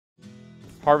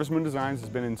Harvest Moon Designs has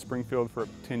been in Springfield for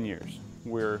 10 years.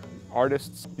 We're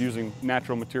artists using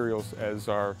natural materials as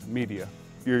our media.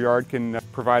 Your yard can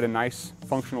provide a nice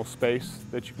functional space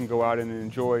that you can go out and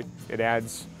enjoy. It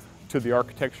adds to the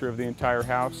architecture of the entire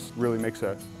house, really makes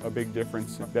a big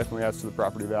difference. It definitely adds to the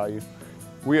property value.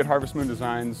 We at Harvest Moon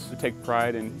Designs take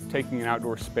pride in taking an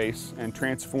outdoor space and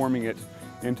transforming it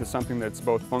into something that's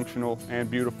both functional and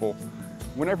beautiful.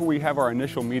 Whenever we have our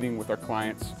initial meeting with our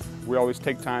clients, we always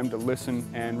take time to listen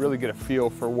and really get a feel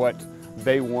for what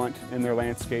they want in their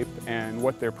landscape and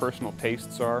what their personal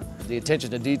tastes are. The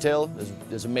attention to detail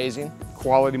is amazing.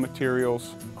 Quality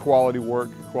materials, quality work,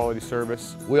 quality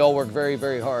service. We all work very,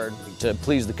 very hard to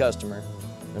please the customer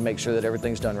and make sure that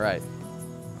everything's done right.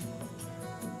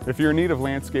 If you're in need of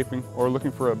landscaping or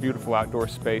looking for a beautiful outdoor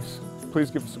space, please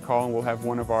give us a call and we'll have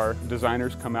one of our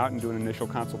designers come out and do an initial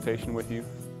consultation with you.